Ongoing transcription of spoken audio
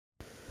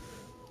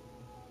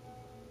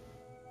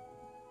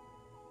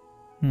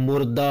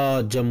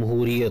मुर्दा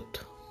जमहूरियत।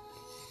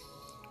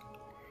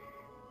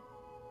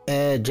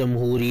 ए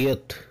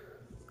जमहूरियत,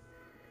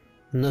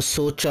 न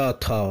सोचा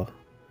था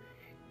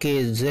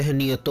कि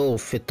ज़हनियतो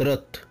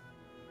फितरत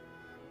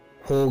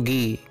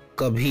होगी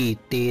कभी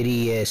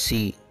तेरी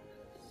ऐसी।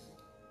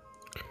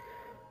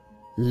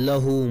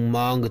 लहू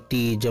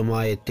मांगती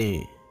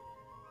जमायतें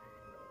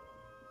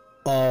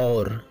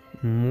और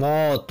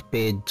मौत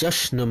पे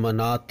जश्न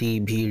मनाती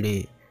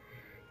भीड़ें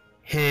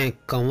हैं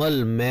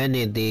कंवल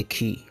मैंने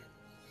देखी।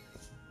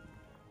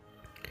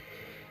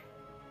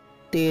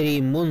 तेरी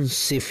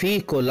मुंसिफी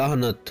को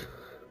लानत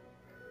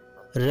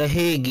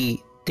रहेगी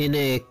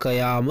तिने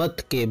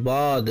कयामत के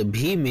बाद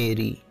भी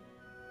मेरी,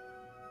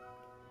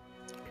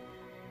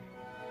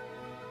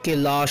 कि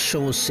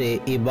लाशों से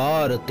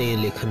इबारतें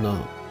लिखना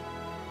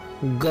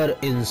गर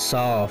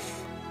इंसाफ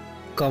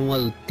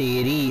कंवल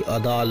तेरी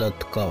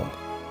अदालत का।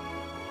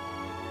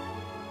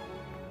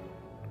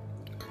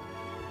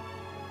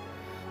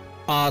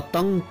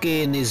 आतंक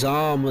के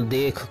निजाम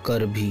देख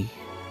कर भी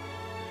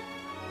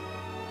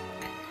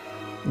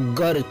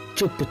गर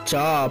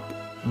चुपचाप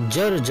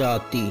जर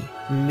जाती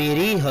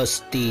मेरी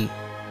हस्ती,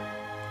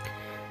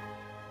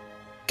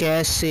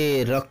 कैसे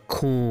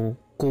रखूं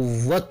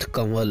कुव्वत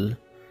कंवल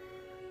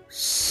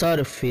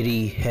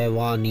सरफिरी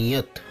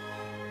हैवानियत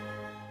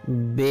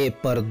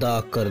बेपर्दा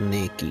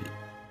करने की।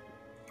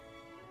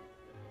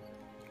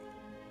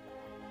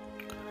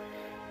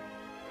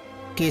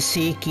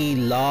 किसी की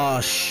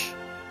लाश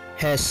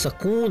है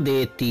सकून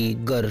देती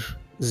गर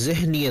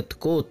ज़हनियत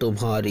को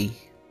तुम्हारी,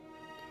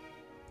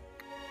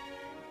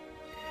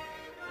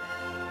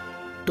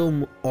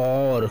 तुम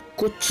और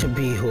कुछ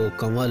भी हो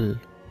कंवल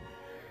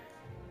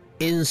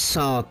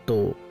इंसान तो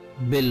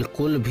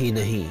बिल्कुल भी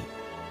नहीं।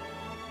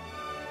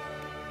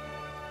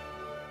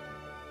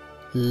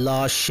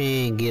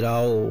 लाशें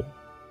गिराओ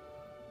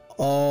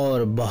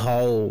और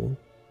बहाओ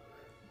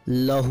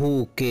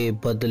लहू के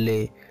बदले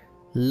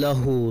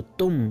लहू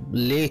तुम,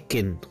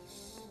 लेकिन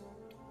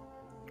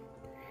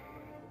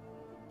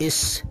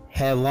इस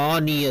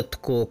हैवानियत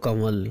को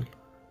कंवल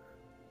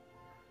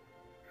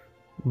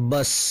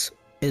बस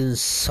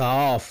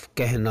इंसाफ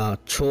कहना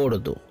छोड़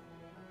दो।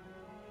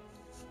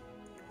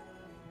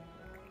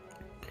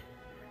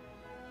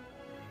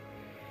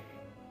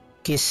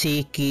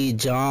 किसी की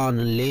जान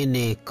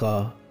लेने का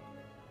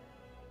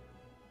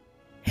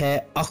है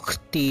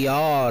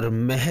अख्तियार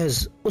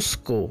महज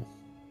उसको,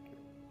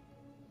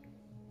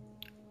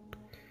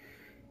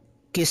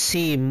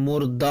 किसी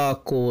मुर्दा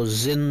को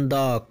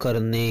जिंदा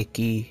करने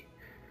की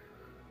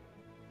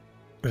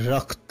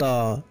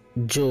रखता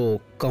जो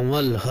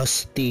कंवल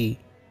हस्ती।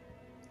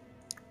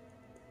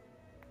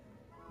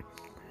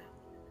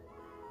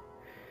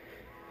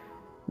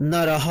 न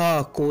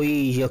रहा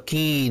कोई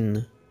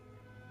यकीन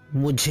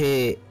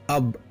मुझे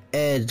अब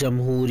ए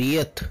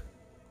जमहूरियत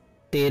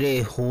तेरे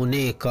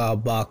होने का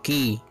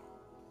बाकी,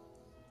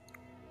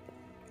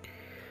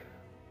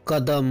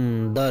 कदम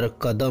दर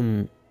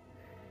कदम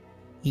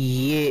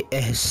ये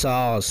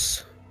एहसास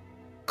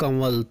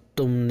कंवल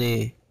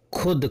तुमने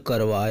खुद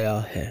करवाया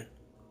है।